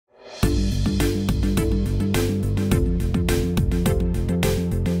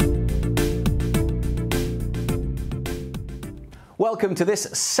welcome to this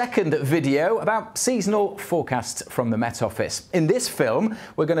second video about seasonal forecasts from the Met Office. In this film,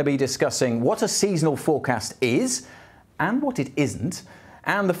 we're going to be discussing what a seasonal forecast is and what it isn't,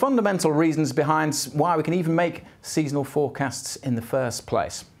 and the fundamental reasons behind why we can even make seasonal forecasts in the first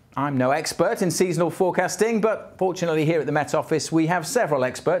place. I'm no expert in seasonal forecasting, but fortunately here at the Met Office we have several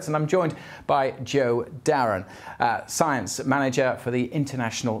experts, and I'm joined by Joe Daron, Science Manager for the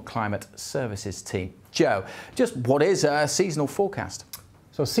International Climate Services team. Joe, just what is a seasonal forecast?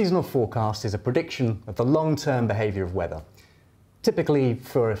 So a seasonal forecast is a prediction of the long-term behaviour of weather, typically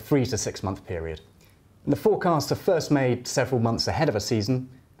for a 3 to 6 month period. And the forecasts are first made several months ahead of a season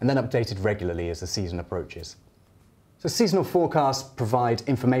and then updated regularly as the season approaches. So seasonal forecasts provide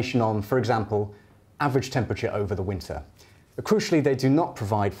information on, for example, average temperature over the winter. But crucially, they do not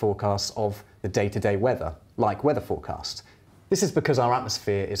provide forecasts of the day-to-day weather, like weather forecasts. This is because our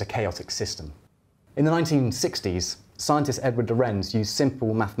atmosphere is a chaotic system. In the 1960s, scientist Edward Lorenz used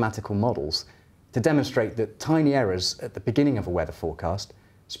simple mathematical models to demonstrate that tiny errors at the beginning of a weather forecast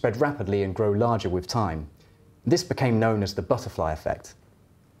spread rapidly and grow larger with time. This became known as the butterfly effect.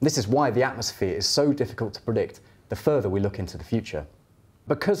 This is why the atmosphere is so difficult to predict the further we look into the future.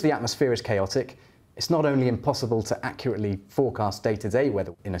 Because the atmosphere is chaotic, it's not only impossible to accurately forecast day-to-day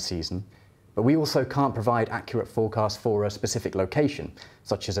weather in a season, but we also can't provide accurate forecasts for a specific location,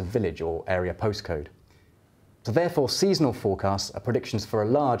 such as a village or area postcode. So therefore, seasonal forecasts are predictions for a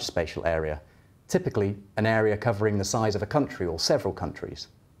large spatial area, typically an area covering the size of a country or several countries.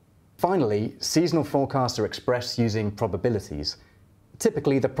 Finally, seasonal forecasts are expressed using probabilities,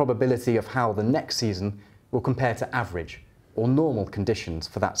 typically the probability of how the next season will compare to average or normal conditions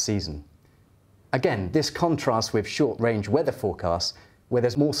for that season. Again, this contrasts with short-range weather forecasts where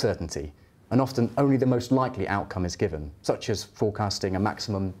there's more certainty, and often only the most likely outcome is given, such as forecasting a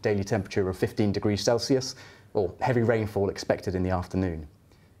maximum daily temperature of 15 degrees Celsius or heavy rainfall expected in the afternoon.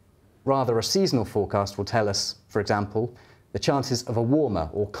 Rather, a seasonal forecast will tell us, for example, the chances of a warmer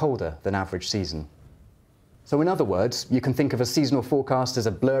or colder than average season. So in other words, you can think of a seasonal forecast as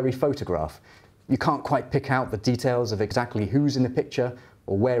a blurry photograph. You can't quite pick out the details of exactly who's in the picture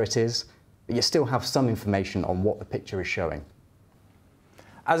or where it is, but you still have some information on what the picture is showing.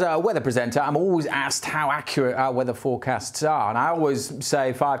 As a weather presenter, I'm always asked how accurate our weather forecasts are, and I always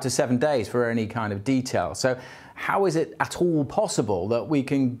say 5 to 7 days for any kind of detail. So how is it at all possible that we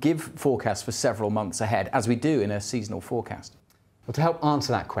can give forecasts for several months ahead, as we do in a seasonal forecast? Well, to help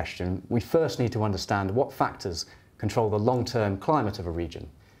answer that question, we first need to understand what factors control the long-term climate of a region,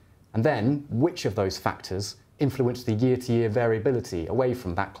 and then which of those factors influence the year-to-year variability away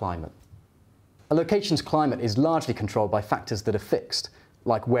from that climate. A location's climate is largely controlled by factors that are fixed,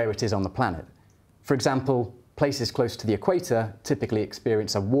 like where it is on the planet. For example, places close to the equator typically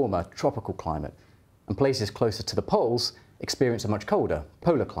experience a warmer tropical climate, and places closer to the poles experience a much colder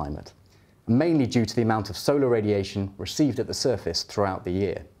polar climate, mainly due to the amount of solar radiation received at the surface throughout the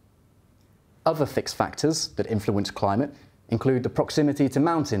year. Other fixed factors that influence climate include the proximity to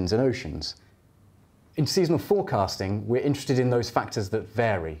mountains and oceans. In seasonal forecasting, we're interested in those factors that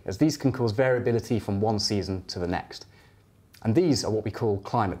vary, as these can cause variability from one season to the next. And these are what we call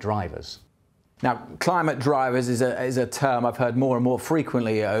climate drivers. Now, climate drivers is a term I've heard more and more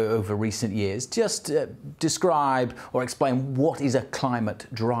frequently over recent years. Just describe or explain what is a climate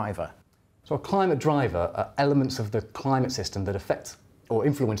driver. So a climate driver are elements of the climate system that affect or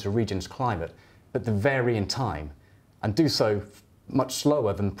influence a region's climate, but that vary in time, and do so much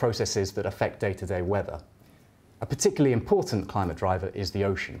slower than processes that affect day-to-day weather. A particularly important climate driver is the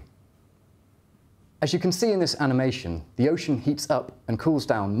ocean. As you can see in this animation, the ocean heats up and cools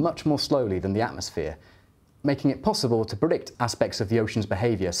down much more slowly than the atmosphere, making it possible to predict aspects of the ocean's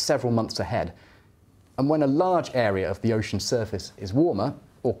behaviour several months ahead. And when a large area of the ocean's surface is warmer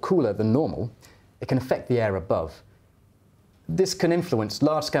or cooler than normal, it can affect the air above. This can influence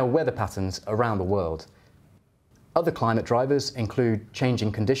large-scale weather patterns around the world. Other climate drivers include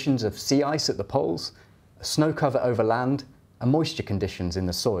changing conditions of sea ice at the poles, snow cover over land, and moisture conditions in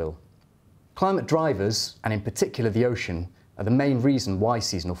the soil. Climate drivers, and in particular the ocean, are the main reason why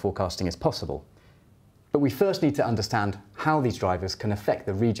seasonal forecasting is possible. But we first need to understand how these drivers can affect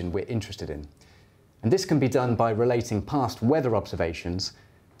the region we're interested in. And this can be done by relating past weather observations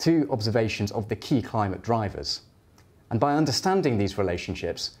to observations of the key climate drivers. And by understanding these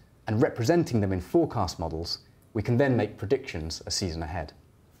relationships and representing them in forecast models, we can then make predictions a season ahead.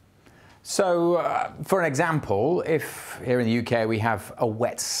 So, for an example, if here in the UK we have a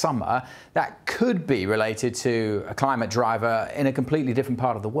wet summer, that could be related to a climate driver in a completely different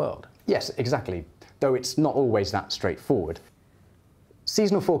part of the world. Yes, exactly, though it's not always that straightforward.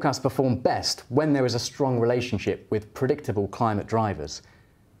 Seasonal forecasts perform best when there is a strong relationship with predictable climate drivers.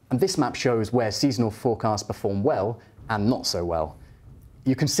 And this map shows where seasonal forecasts perform well and not so well.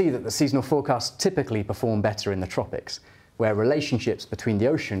 You can see that the seasonal forecasts typically perform better in the tropics, where relationships between the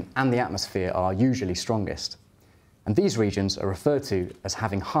ocean and the atmosphere are usually strongest. And these regions are referred to as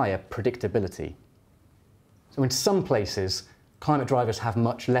having higher predictability. So in some places, climate drivers have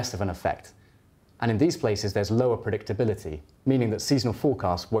much less of an effect. And in these places, there's lower predictability, meaning that seasonal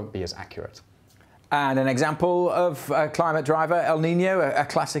forecasts won't be as accurate. And an example of a climate driver, El Niño, a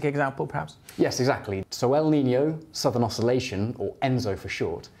classic example perhaps? Yes, exactly. So El Niño, Southern Oscillation, or ENSO for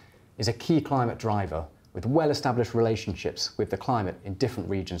short, is a key climate driver with well-established relationships with the climate in different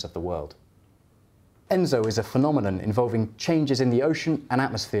regions of the world. ENSO is a phenomenon involving changes in the ocean and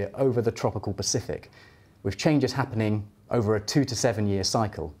atmosphere over the tropical Pacific, with changes happening over a 2 to 7 year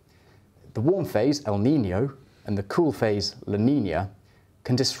cycle. The warm phase, El Niño, and the cool phase, La Niña,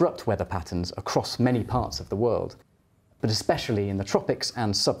 can disrupt weather patterns across many parts of the world, but especially in the tropics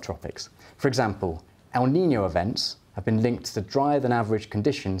and subtropics. For example, El Niño events have been linked to drier than average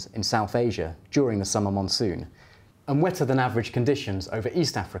conditions in South Asia during the summer monsoon, and wetter than average conditions over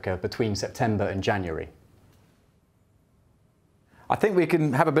East Africa between September and January. I think we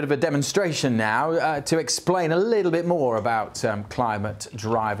can have a bit of a demonstration now to explain a little bit more about climate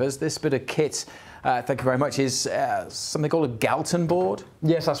drivers. This bit of kit, thank you very much, is something called a Galton board.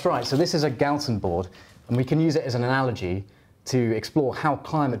 Yes, that's right. So this is a Galton board, and we can use it as an analogy to explore how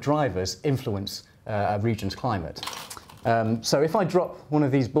climate drivers influence a region's climate. So if I drop one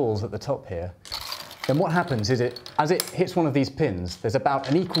of these balls at the top here, then what happens is as it hits one of these pins, there's about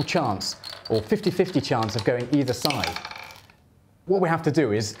an equal chance, or 50-50 chance, of going either side. What we have to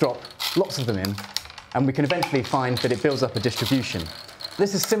do is drop lots of them in, and we can eventually find that it builds up a distribution.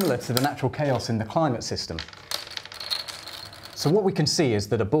 This is similar to the natural chaos in the climate system. So what we can see is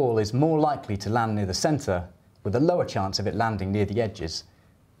that a ball is more likely to land near the centre, with a lower chance of it landing near the edges.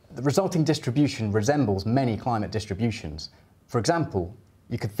 The resulting distribution resembles many climate distributions. For example,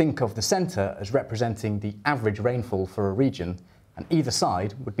 you could think of the centre as representing the average rainfall for a region, and either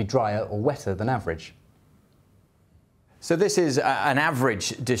side would be drier or wetter than average. So this is an average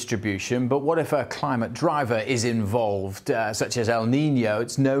distribution, but what if a climate driver is involved, such as El Niño?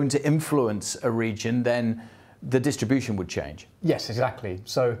 It's known to influence a region, then the distribution would change. Yes, exactly.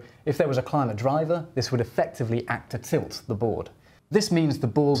 So if there was a climate driver, this would effectively act to tilt the board. This means the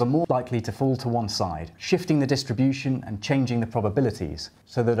balls are more likely to fall to one side, shifting the distribution and changing the probabilities,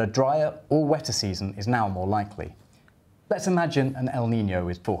 so that a drier or wetter season is now more likely. Let's imagine an El Niño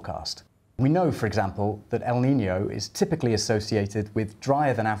is forecast. We know, for example, that El Niño is typically associated with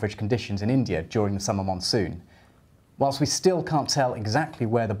drier than average conditions in India during the summer monsoon. Whilst we still can't tell exactly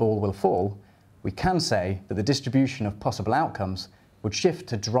where the ball will fall, we can say that the distribution of possible outcomes would shift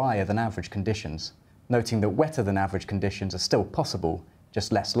to drier than average conditions, noting that wetter than average conditions are still possible,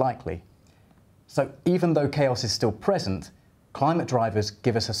 just less likely. So even though chaos is still present, climate drivers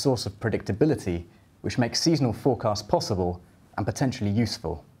give us a source of predictability which makes seasonal forecasts possible and potentially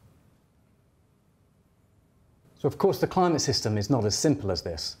useful. So of course the climate system is not as simple as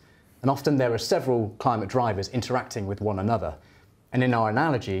this, and often there are several climate drivers interacting with one another. And in our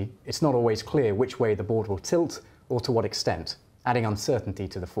analogy, it's not always clear which way the board will tilt or to what extent, adding uncertainty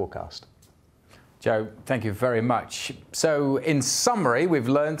to the forecast. Joe, thank you very much. So in summary, we've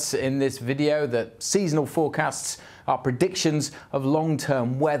learnt in this video that seasonal forecasts are predictions of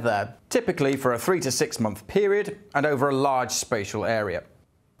long-term weather, typically for a 3 to 6 month period and over a large spatial area.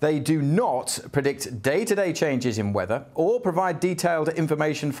 They do not predict day-to-day changes in weather or provide detailed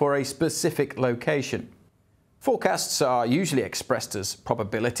information for a specific location. Forecasts are usually expressed as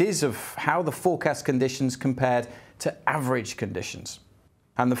probabilities of how the forecast conditions compared to average conditions.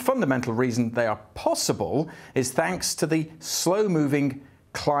 And the fundamental reason they are possible is thanks to the slow-moving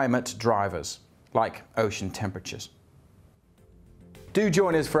climate drivers, like ocean temperatures. Do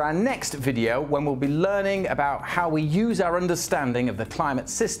join us for our next video when we'll be learning about how we use our understanding of the climate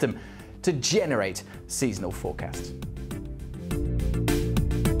system to generate seasonal forecasts.